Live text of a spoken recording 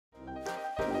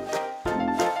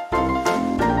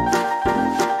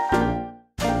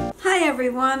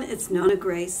everyone, it's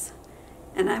NonnaGrace,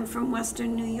 and I'm from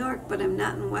Western New York, but I'm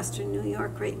not in Western New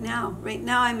York right now. Right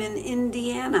now I'm in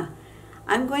Indiana.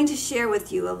 I'm going to share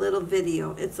with you a little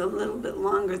video. It's a little bit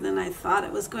longer than I thought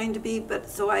it was going to be, but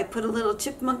so I put a little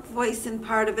chipmunk voice in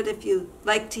part of it. If you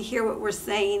like to hear what we're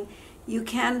saying, you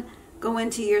can go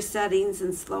into your settings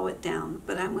and slow it down,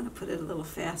 but I'm going to put it a little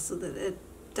fast so that it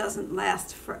doesn't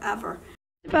last forever.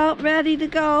 About ready to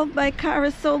go. My car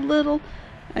is so little.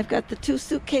 I've got the 2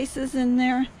 suitcases in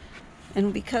there,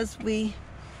 and because we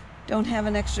don't have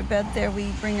an extra bed there, we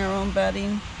bring our own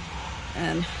bedding.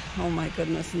 And oh my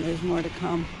goodness, and there's more to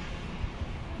come.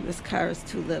 This car is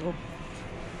too little,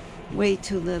 way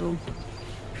too little.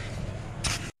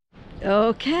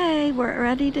 Okay, we're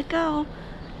ready to go.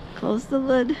 Close the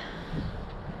lid.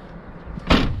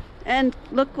 And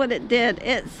look what it did.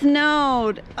 It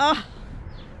snowed. Oh,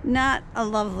 not a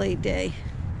lovely day.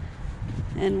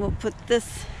 And we'll put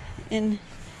this in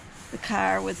the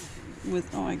car with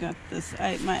oh, I got this,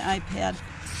 my iPad,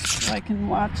 so I can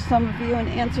watch some of you and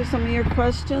answer some of your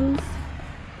questions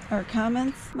or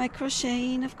comments. My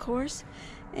crocheting, of course,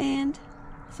 and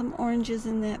some oranges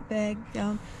in that bag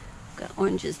down. Got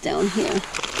oranges down here.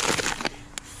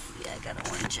 Yeah, I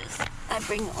got oranges. I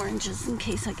bring oranges in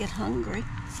case I get hungry.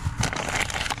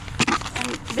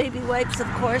 And baby wipes, of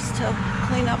course, to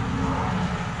clean up,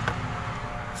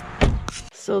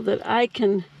 so that I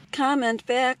can comment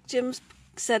back. Jim's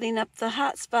setting up the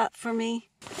hotspot for me,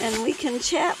 and we can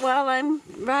chat while I'm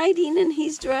riding and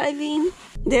he's driving.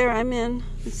 There, I'm in.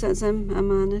 It says I'm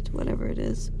on it, whatever it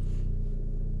is.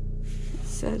 It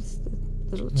says the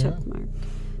little check mark.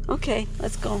 Okay,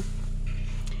 let's go.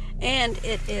 And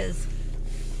it is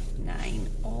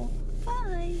 9:05.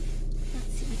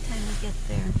 Let's see what time we get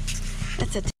there.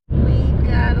 That's it. We've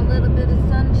got a little bit of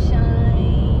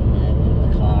sunshine. I'm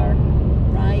in the car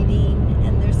riding,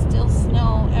 and there's still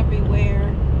snow everywhere.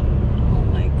 Oh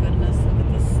my goodness, look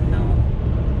at the snow.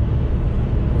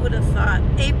 Who would have thought?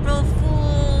 April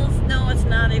Fools. No, it's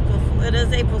not April Fools. It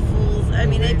is April Fools. I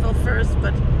mean April 1st,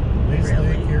 but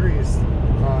really. Lake Erie is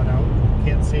thawed out.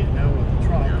 Can't see it now with the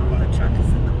truck. No, the truck is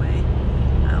in the way.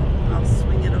 I'll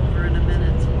swing it over in a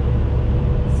minute. As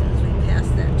soon as we pass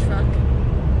that truck.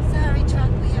 Sorry,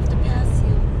 truck, we have to pass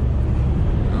you.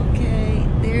 Okay,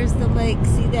 there's the lake.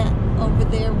 See that over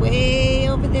there, way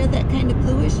over there, that kind of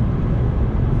bluish?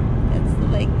 That's the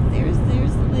lake. There's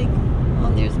the lake.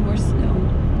 Oh, there's more snow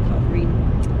covering.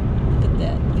 Look at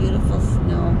that beautiful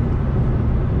snow.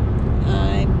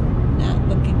 I'm not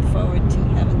looking forward to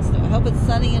having snow. I hope it's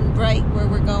sunny and bright where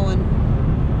we're going.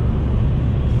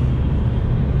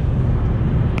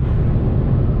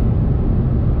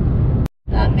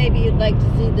 Thought maybe you'd like to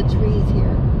see the trees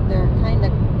here. They're kind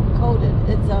of coated.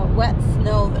 It's a wet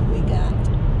snow that we got.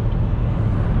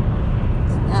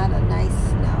 It's not a nice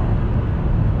snow.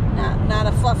 Not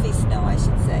a fluffy snow, I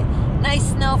should say.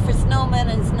 Nice snow for snowmen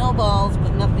and snowballs,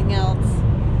 but nothing else.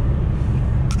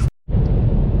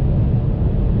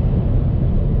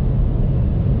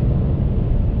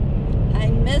 I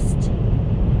missed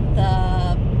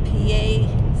the PA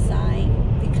sign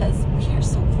because we are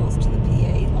so close to the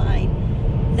PA line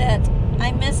that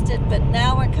I missed it, but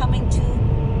now we're coming to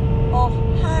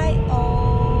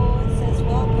Ohio. It says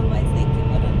welcome, I think, is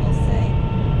what it will say.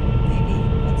 Maybe,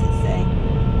 what's it say?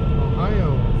 Ohio,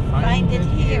 find it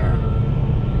here.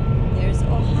 There's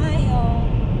Ohio.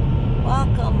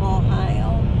 Welcome, Ohio.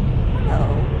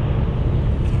 Hello.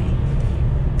 Okay.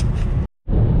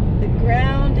 The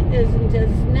ground isn't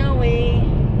as snowy.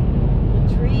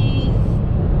 The trees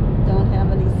don't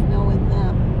have any snow in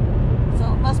them. So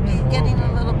it must be getting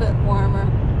a little bit warmer.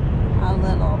 A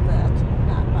little bit.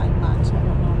 Not by much. I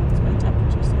don't know what's my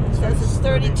temperature say. It says it's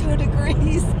 32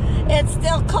 degrees. It's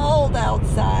still cold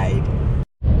outside.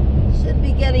 Should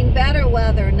be getting better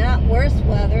weather, not worse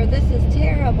weather. This is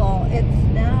terrible. It's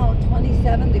now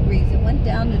 27 degrees. It went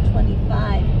down to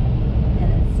 25,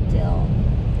 and it's still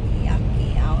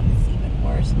yucky out. It's even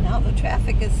worse. Now the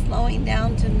traffic is slowing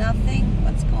down to nothing.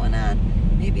 What's going on?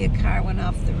 Maybe a car went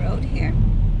off the road here.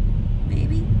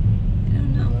 Maybe. I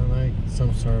don't know. Like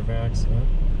some sort of accident.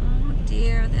 Oh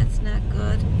dear, that's not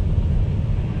good.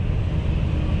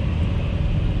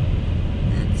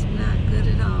 That's not good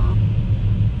at all.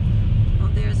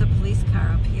 There's a police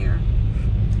car up here.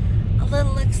 A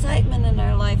little excitement in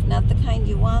our life, not the kind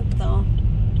you want though.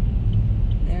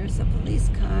 There's a police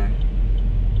car.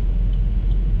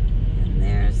 And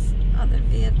there's other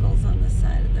vehicles on the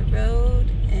side of the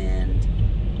road, and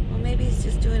well, maybe he's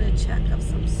just doing a check of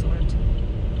some sort.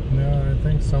 No, I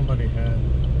think somebody had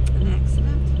an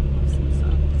accident of some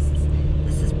sort.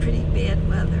 This is pretty bad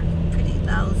weather, pretty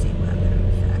lousy weather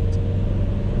in fact.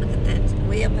 Look at that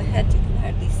way up ahead.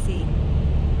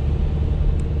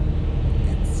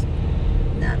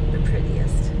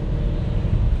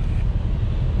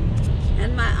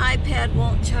 iPad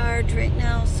won't charge right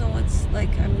now, so it's like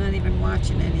I'm not even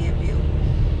watching any of you.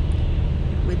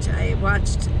 Which I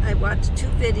watched 2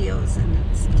 videos and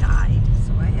it's died,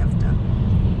 so I have to,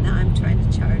 now I'm trying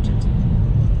to charge it.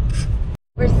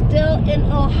 We're still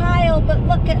in Ohio, but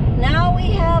look at, now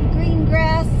we have green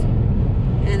grass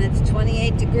and it's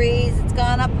 28 degrees. It's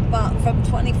gone up about from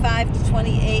 25 to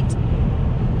 28,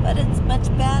 but it's much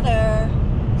better.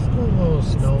 Still a little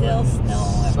snow. Still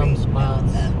snow every some now and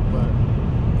spots, then.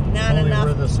 but Not only enough.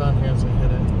 where the sun hasn't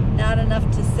hit it. Not enough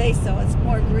to say so. It's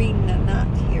more green than not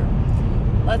here.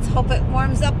 Let's hope it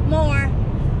warms up more.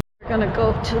 We're gonna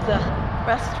go to the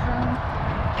restroom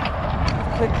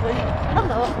quickly.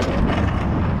 Hello.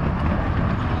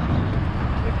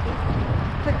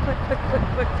 Quick, quick, quick, quick,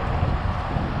 quick.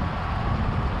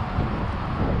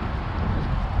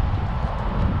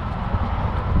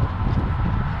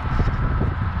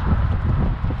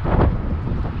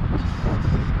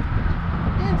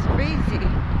 It's breezy.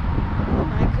 Oh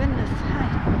my goodness.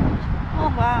 Oh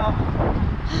wow.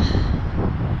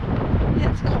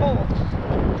 It's cold.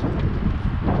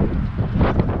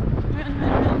 Run, run,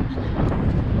 run, run.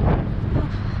 Oh.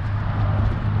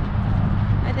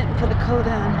 I didn't put a coat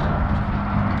on.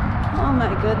 Oh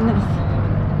my goodness.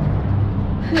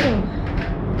 Phew.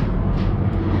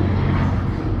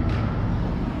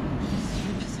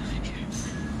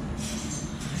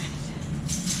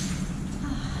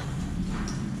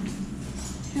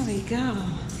 Here we go.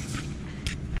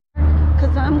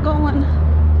 Because I'm going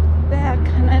back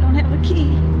and I don't have a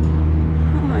key.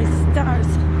 Oh my stars.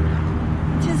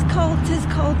 Tis cold, tis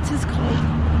cold, tis cold.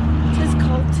 Tis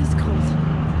cold, tis cold.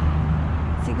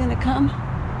 Is he gonna come?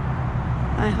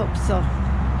 I hope so.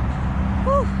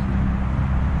 Whew.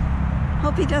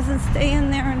 Hope he doesn't stay in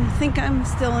there and think I'm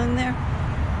still in there.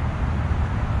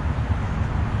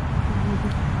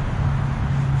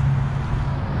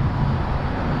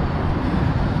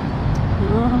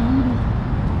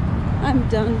 I'm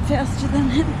done faster than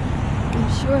him, I'm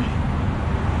sure.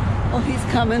 Oh, he's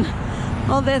coming.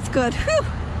 Oh, that's good. Whew.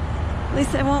 At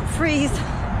least I won't freeze,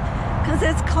 because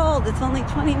it's cold. It's only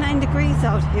 29 degrees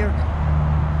out here.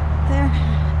 There.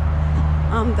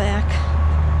 I'm back.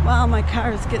 Wow, my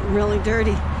car is getting really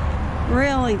dirty.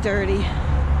 Really dirty.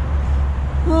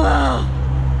 Whoa.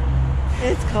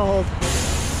 It's cold.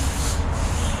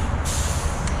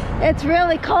 It's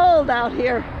really cold out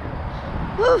here.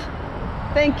 Whew.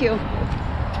 Thank you.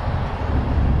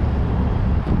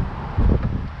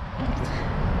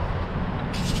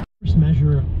 First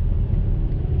measure.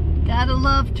 Gotta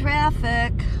love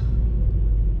traffic.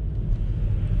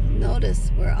 Notice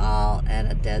we're all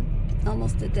at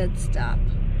almost a dead stop.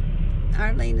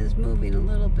 Our lane is moving a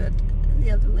little bit.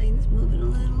 The other lane is moving a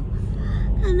little.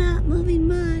 I'm not moving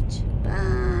much.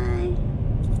 Bye.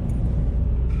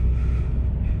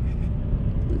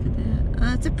 Look at that.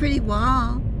 Oh, it's a pretty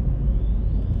wall.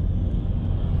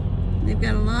 They've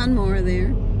got a lawnmower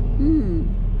there.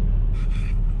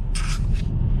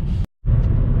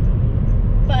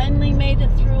 Finally made it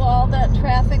through all that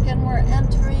traffic and we're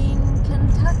entering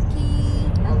Kentucky.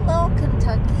 Hello,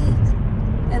 Kentucky.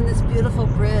 And this beautiful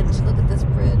bridge. Look at this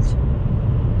bridge.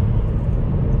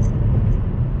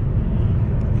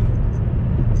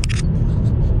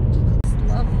 This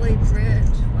lovely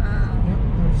bridge. Wow. Yep,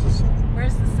 there's the sign.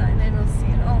 Where's the sign? I don't see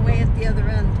it. Oh, way at the other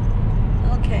end.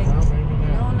 Okay. Well, maybe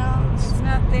not. No, it's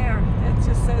not there. It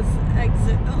just says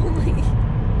exit only.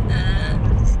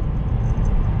 It's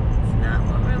not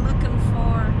what we're looking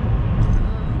for.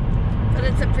 But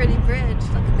it's a pretty bridge.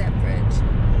 Look at that bridge.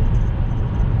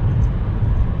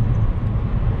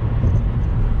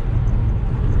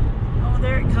 Oh,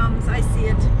 there it comes. I see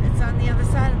it. It's on the other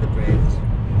side of the bridge.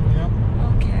 Yep.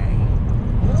 Okay.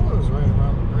 That was right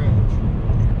around the bridge.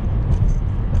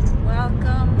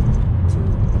 Welcome to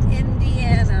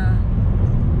Indiana.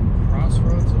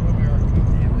 Crossroads of America.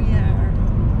 There we are.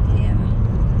 Yeah.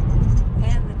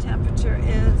 And the temperature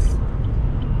is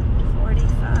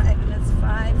 45 and it's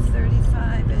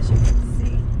 5:35 as you can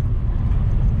see.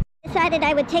 Decided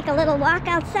I would take a little walk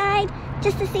outside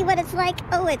just to see what it's like.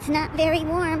 Oh, it's not very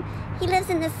warm. He lives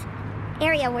in this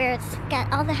area where it's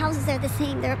got all the houses are the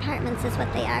same. Their apartments is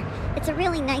what they are. It's a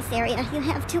really nice area. You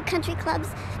have 2 country clubs,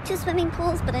 2 swimming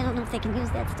pools, but I don't know if they can use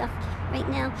that stuff right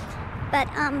now. But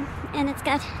and it's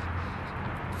got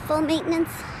full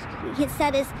maintenance. He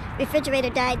said his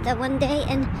refrigerator died the one day,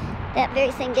 and that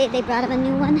very same day they brought him a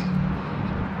new one.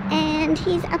 And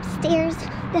he's upstairs.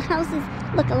 The houses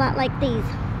look a lot like these,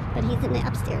 but he's in the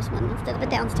upstairs one instead of a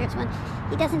downstairs one.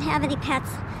 He doesn't have any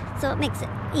pets, so it makes it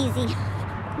easy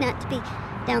not to be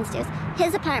downstairs.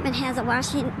 His apartment has a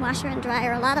washer and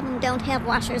dryer. A lot of them don't have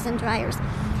washers and dryers.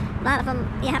 A lot of them,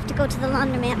 you have to go to the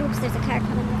laundromat. Oops, there's a car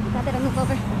coming up. I better move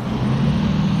over.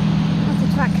 That's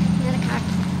a truck, not a car.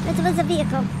 This was a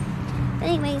vehicle. But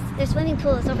anyways, their swimming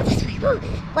pool is over this way. Woo!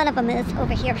 One of them is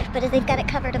over here, but they've got it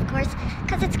covered, of course,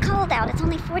 because it's cold out. It's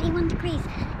only 41 degrees.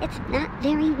 It's not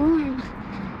very warm.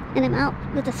 And I'm out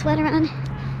with a sweater on.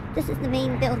 This is the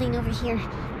main building over here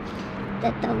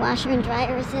that the washer and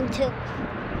dryer is into.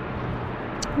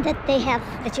 That they have,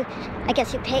 that you, I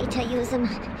guess you pay to use them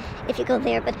if you go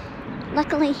there, but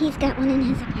luckily he's got one in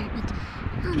his apartment.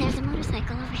 Oh, there's a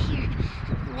motorcycle over here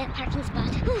in that parking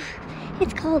spot. Whew,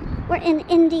 it's cold. We're in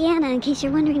Indiana, in case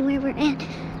you're wondering where we're at.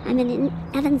 I'm in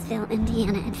Evansville,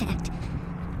 Indiana, in fact.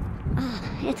 Oh,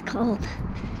 it's cold.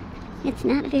 It's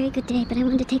not a very good day, but I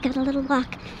wanted to take out a little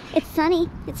walk. It's sunny.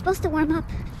 It's supposed to warm up.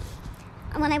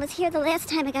 When I was here the last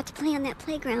time, I got to play on that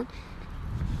playground.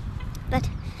 But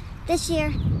this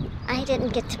year, I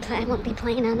didn't get to play. I won't be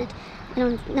playing on it. I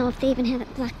don't know if they even have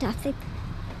it blocked off. They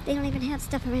don't even have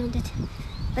stuff around it.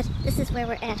 But this is where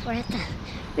we're at. We're at the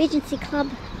Regency Club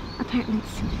Apartments.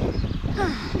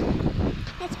 Oh,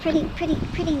 it's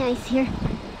pretty nice here.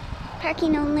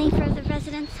 Parking only for the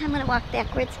residents. I'm going to walk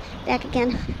back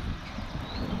again.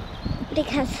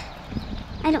 Because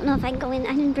I don't know if I can go in.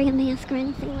 I didn't bring a mask or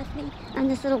anything with me on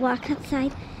this little walk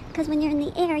outside. Because when you're in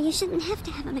the air, you shouldn't have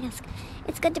to have a mask.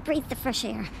 It's good to breathe the fresh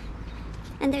air.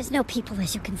 And there's no people,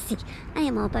 as you can see. I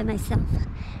am all by myself.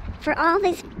 For all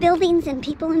these buildings and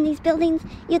people in these buildings,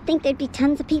 you'd think there'd be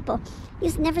tons of people.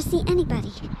 You never see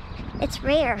anybody. It's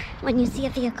rare when you see a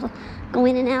vehicle go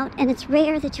in and out, and it's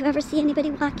rare that you ever see anybody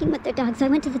walking with their dogs. So I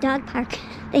went to the dog park.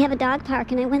 They have a dog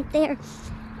park, and I went there.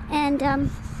 And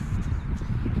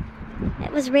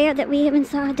it was rare that we even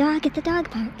saw a dog at the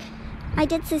dog park. I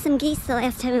did see some geese the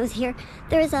last time I was here.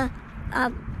 There is a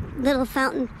little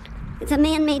fountain. It's a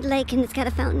man-made lake, and it's got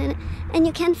a fountain in it. And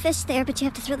you can fish there, but you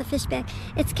have to throw the fish back.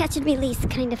 It's catch and release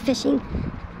kind of fishing.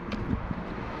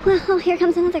 Well, oh, here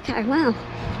comes another car. Wow.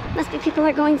 Must be people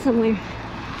are going somewhere.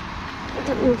 I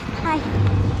don't know. Hi.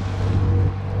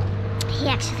 He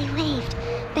actually waved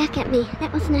back at me.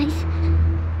 That was nice.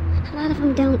 A lot of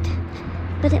them don't.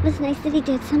 But it was nice that he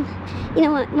did. You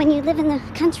know what, when you live in the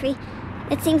country,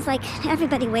 it seems like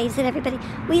everybody waves at everybody.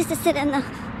 We used to sit in the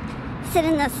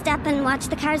step and watch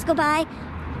the cars go by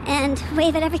and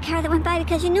wave at every car that went by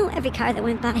because you knew every car that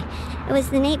went by. It was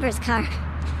the neighbor's car,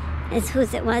 is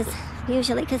whose it was,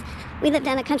 usually, because we lived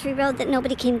on a country road that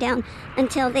nobody came down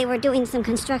until they were doing some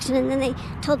construction, and then they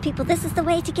told people this is the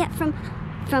way to get from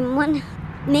one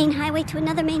main highway to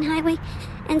another main highway,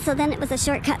 and so then it was a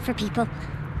shortcut for people,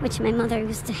 which my mother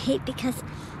used to hate because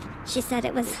she said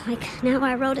it was like, now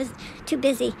our road is too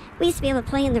busy. We used to be able to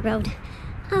play in the road.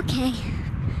 Okay,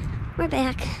 we're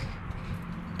back.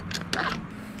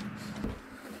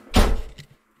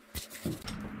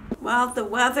 Well, the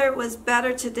weather was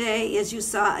better today. As you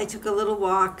saw, I took a little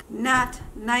walk. Not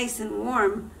nice and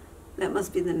warm. That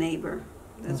must be the neighbor.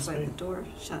 That's why the door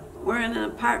shut. We're in an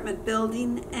apartment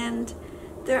building, and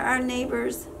there are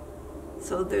neighbors.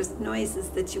 So there's noises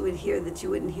that you would hear that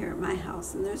you wouldn't hear at my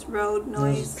house. And there's road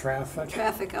noise. There's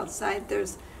Traffic outside.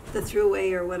 There's the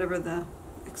thruway or whatever, the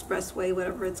expressway,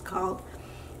 whatever it's called,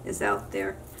 is out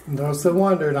there. And those that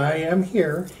wondered, I am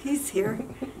here. He's here.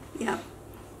 Yeah.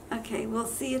 Okay, we'll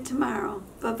see you tomorrow.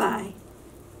 Bye-bye.